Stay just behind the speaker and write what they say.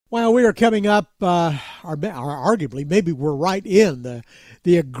Well, we are coming up, arguably, maybe we're right in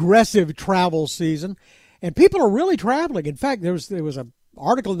the aggressive travel season, and people are really traveling. In fact, there was an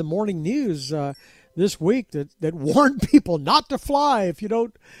article in the morning news this week that warned people not to fly if you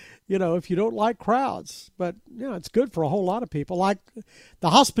don't, if you don't like crowds. But it's good for a whole lot of people, like the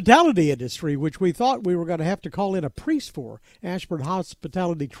hospitality industry, which we thought we were going to have to call in a priest for. Ashburn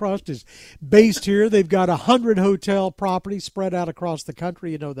Hospitality Trust is based here. They've got 100 hotel properties spread out across the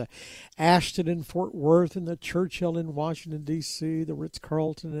country. The Ashton in Fort Worth and the Churchill in Washington, D.C., the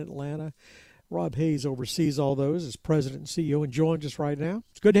Ritz-Carlton in Atlanta. Rob Hayes oversees all those as president and CEO and joins us right now.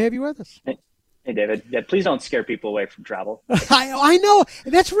 It's good to have you with us. Hey, David. Yeah, please don't scare people away from travel. I know.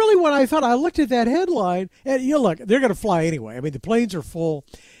 That's really what I thought. I looked at that headline, and look, they're going to fly anyway. I mean, the planes are full,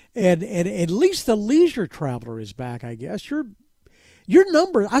 and at least the leisure traveler is back, I guess. Your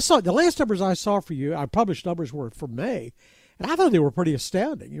number, the last numbers I saw for you, I published numbers were for May, and I thought they were pretty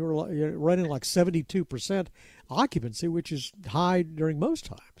astounding. You're running like 72% occupancy, which is high during most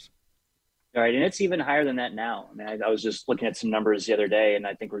times. All right, and it's even higher than that now. I mean, I was just looking at some numbers the other day, and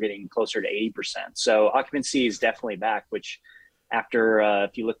I think we're getting closer to 80%. So occupancy is definitely back, which after,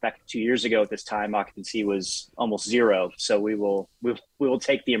 if you look back 2 years ago at this time, occupancy was almost zero. So we will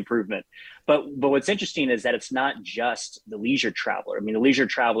take the improvement. But what's interesting is that it's not just the leisure traveler. I mean, the leisure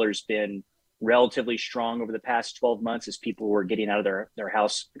traveler's been relatively strong over the past 12 months as people were getting out of their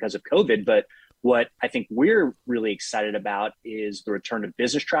house because of COVID. But what I think we're really excited about is the return of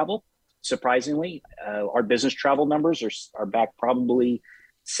business travel. Surprisingly, our business travel numbers are back probably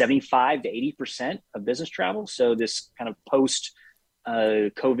 75 to 80% of business travel. So this kind of post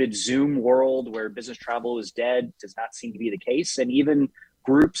COVID Zoom world where business travel is dead does not seem to be the case. And even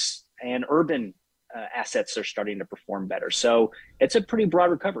groups and urban assets are starting to perform better. So it's a pretty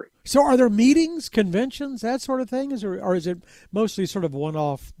broad recovery. So are there meetings, conventions, that sort of thing? Or is it mostly sort of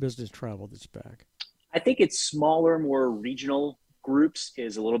one-off business travel that's back? I think it's smaller, more regional groups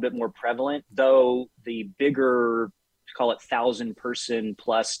is a little bit more prevalent, though the bigger, call it 1,000-person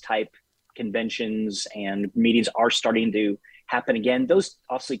plus type conventions and meetings are starting to happen again. Those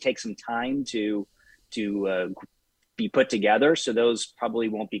obviously take some time to be put together, so those probably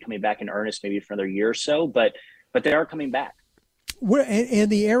won't be coming back in earnest maybe for another year or so, but they are coming back.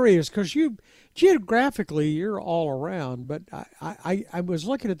 And the areas, because geographically you're all around, but I was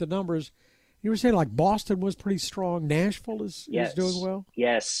looking at the numbers. You were saying like Boston was pretty strong. Nashville is doing well?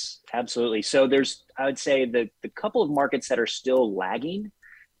 Yes, absolutely. So I would say the couple of markets that are still lagging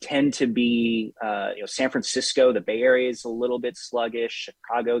tend to be, San Francisco, the Bay Area is a little bit sluggish.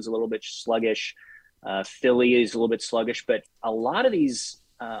 Chicago is a little bit sluggish. Philly is a little bit sluggish. But a lot of these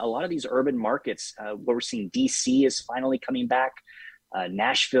urban markets, where we're seeing DC is finally coming back.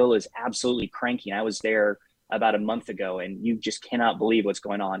 Nashville is absolutely cranking. I was there about a month ago, and you just cannot believe what's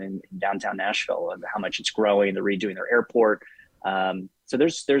going on in downtown Nashville and how much it's growing. They're redoing their airport. So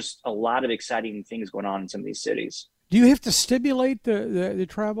there's a lot of exciting things going on in some of these cities. Do you have to stimulate the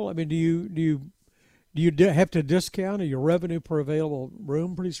travel? I mean, do you have to discount? Or your revenue per available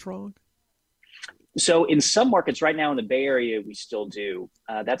room pretty strong? So in some markets right now in the Bay Area, we still do.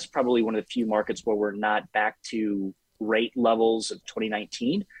 That's probably one of the few markets where we're not back to rate levels of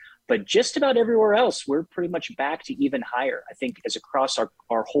 2019. But just about everywhere else, we're pretty much back to even higher. I think as across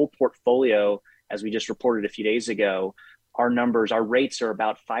our whole portfolio, as we just reported a few days ago, our rates are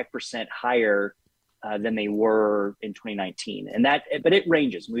about 5% higher than they were in 2019. But it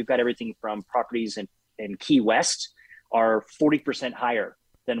ranges. We've got everything from properties in Key West are 40% higher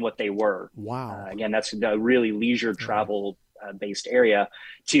than what they were. Wow. Again, that's a really leisure travel based area.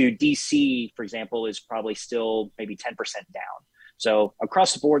 To DC, for example, is probably still maybe 10% down. So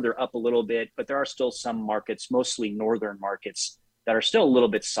across the board, they're up a little bit, but there are still some markets, mostly northern markets, that are still a little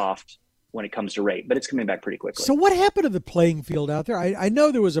bit soft when it comes to rate, but it's coming back pretty quickly. So what happened to the playing field out there? I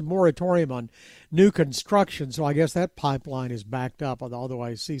know there was a moratorium on new construction, so I guess that pipeline is backed up, although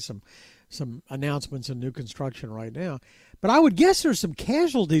I see some announcements in new construction right now. But I would guess there's some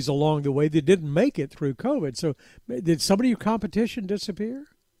casualties along the way that didn't make it through COVID. So did some of your competition disappear?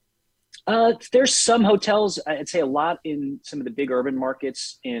 There's some hotels, I'd say a lot in some of the big urban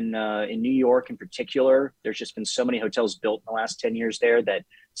markets in New York in particular. There's just been so many hotels built in the last 10 years there that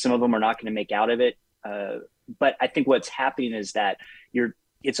some of them are not going to make out of it. But I think what's happening is that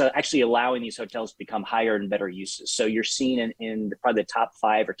it's actually allowing these hotels to become higher and better uses. So you're seeing in probably the top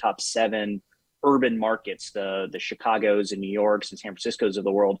 5 or top 7 urban markets, the Chicagos and New Yorks and San Franciscos of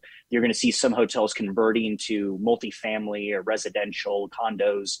the world, you're going to see some hotels converting to multifamily or residential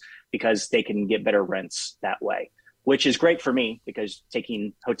condos because they can get better rents that way, which is great for me because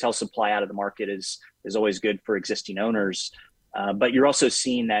taking hotel supply out of the market is always good for existing owners. But you're also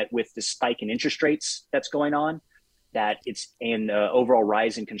seeing that with the spike in interest rates that's going on, that it's in overall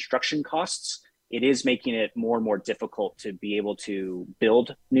rise in construction costs, it is making it more and more difficult to be able to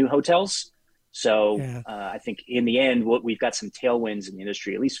build new hotels. So Yeah. I think in the end, we've got some tailwinds in the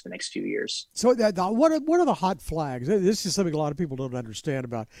industry, at least for the next few years. So what are the hot flags? This is something a lot of people don't understand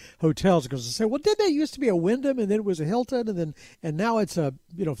about hotels because they say, well, didn't that used to be a Wyndham and then it was a Hilton and now it's a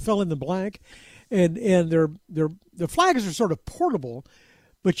fill in the blank, and the flags are sort of portable,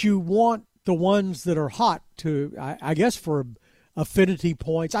 but you want the ones that are hot to I guess for affinity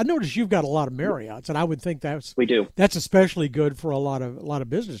points. I notice you've got a lot of Marriotts, and I would think We do. that's especially good for a lot of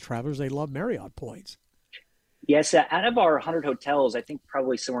business travelers. They love Marriott points. Yes, out of our 100 hotels, I think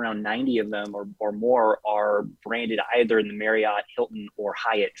probably somewhere around 90 of them or more are branded either in the Marriott, Hilton, or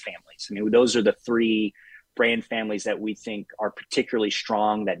Hyatt families. I mean, those are the three brand families that we think are particularly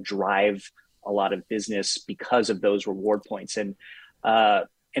strong, that drive a lot of business because of those reward points.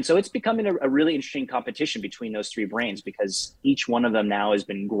 And so it's becoming a really interesting competition between those three brands, because each one of them now has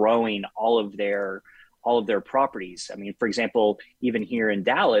been growing all of their properties. I mean, for example, even here in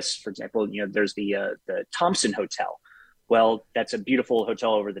Dallas, for example, there's the Thompson Hotel. Well, that's a beautiful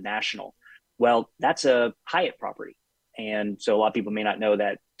hotel over the National. Well, that's a Hyatt property. And so a lot of people may not know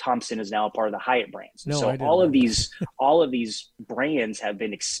that Thompson is now a part of the Hyatt brands. No, so all of these brands have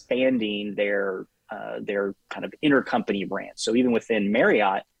been expanding their kind of intercompany brands. So even within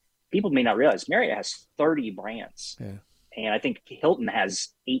Marriott, people may not realize Marriott has 30 brands. Yeah. And I think Hilton has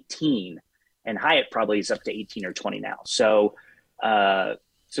 18, and Hyatt probably is up to 18 or 20 now.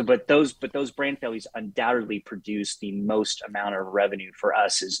 But those brand families undoubtedly produce the most amount of revenue for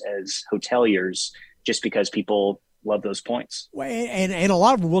us as hoteliers, just because people love those points. And a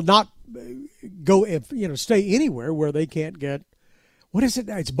lot of them will not go stay anywhere where they can't get, what is it?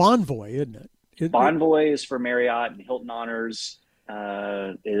 It's Bonvoy, isn't it? Bonvoy is for Marriott, and Hilton Honors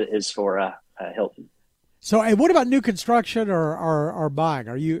is for Hilton. So, and what about new construction or buying?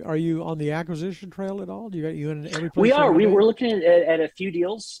 Are you on the acquisition trail at all? Do you in every place? We are. We're looking at a few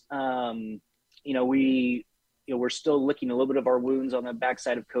deals. We're still licking a little bit of our wounds on the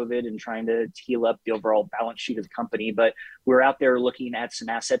backside of COVID and trying to heal up the overall balance sheet of the company. But we're out there looking at some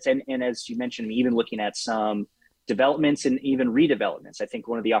assets, and as you mentioned, even looking at some developments and even redevelopments. I think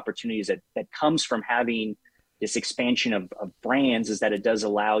one of the opportunities that comes from having this expansion of brands is that it does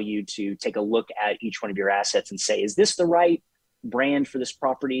allow you to take a look at each one of your assets and say, is this the right brand for this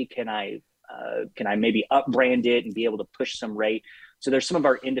property? Can I maybe up brand it and be able to push some rate? So there's some of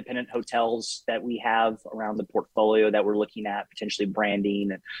our independent hotels that we have around the portfolio that we're looking at potentially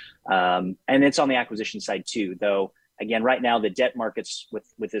branding, and it's on the acquisition side too, though. Again, right now, the debt markets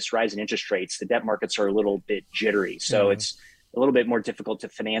with this rise in interest rates, the debt markets are a little bit jittery. So It's a little bit more difficult to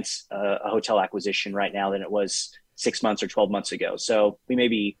finance a hotel acquisition right now than it was 6 months or 12 months ago. So we may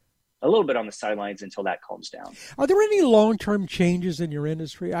be a little bit on the sidelines until that calms down. Are there any long-term changes in your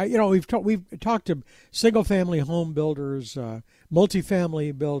industry? We've talked to single-family home builders,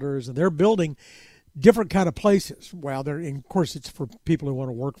 multifamily builders, and they're building different kind of places. Well, of course, it's for people who want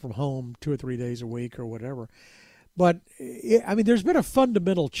to work from home 2 or 3 days a week or whatever. But there's been a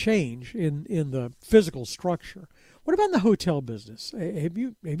fundamental change in the physical structure. What about in the hotel business? Have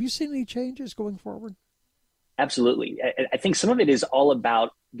you seen any changes going forward? Absolutely. I think some of it is all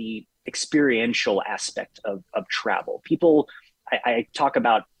about the experiential aspect of travel. People, I talk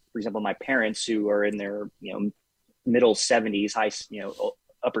about, for example, my parents who are in their middle 70s,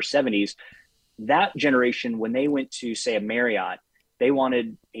 upper 70s. That generation, when they went to, say, a Marriott, they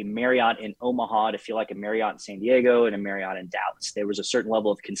wanted a Marriott in Omaha to feel like a Marriott in San Diego and a Marriott in Dallas. There was a certain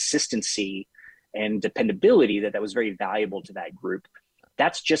level of consistency and dependability that was very valuable to that group.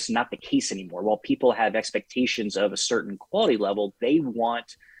 That's just not the case anymore. While people have expectations of a certain quality level, they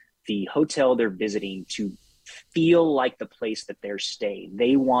want the hotel they're visiting to feel like the place that they're staying.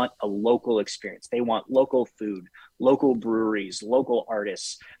 They want a local experience. They want local food, local breweries, local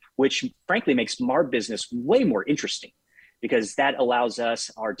artists, which frankly makes our business way more interesting, because that allows us,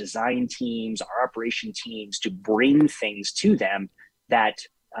 our design teams, our operation teams, to bring things to them that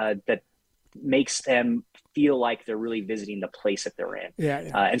makes them feel like they're really visiting the place that they're in. Yeah.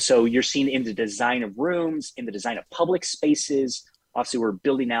 And so you're seeing in the design of rooms, in the design of public spaces. Obviously, we're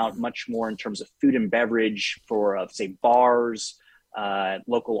building out much more in terms of food and beverage for, say, bars,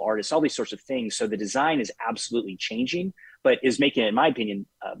 local artists, all these sorts of things. So the design is absolutely changing, but is making it, in my opinion,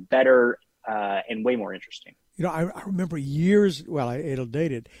 better and way more interesting. I remember it'll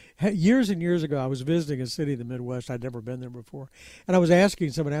date it. Years and years ago, I was visiting a city in the Midwest. I'd never been there before. And I was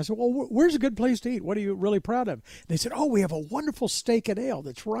asking someone, I said, well, where's a good place to eat? What are you really proud of? And they said, oh, we have a wonderful steak and ale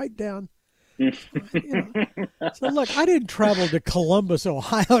that's right down So look, I didn't travel to Columbus,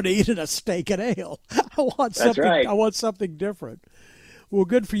 Ohio to eat a steak and ale. I want That's something. right. I want something different. Well,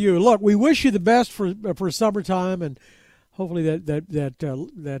 good for you. Look, we wish you the best for summertime, and hopefully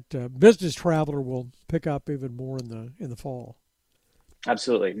that business traveler will pick up even more in the fall.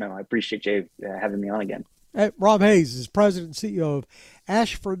 Absolutely. No, I appreciate Jay having me on again. Rob Hayes is president and CEO of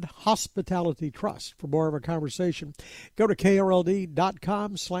Ashford Hospitality Trust. For more of our conversation, go to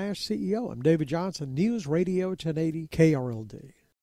krld.com/CEO. I'm David Johnson, News Radio 1080 KRLD.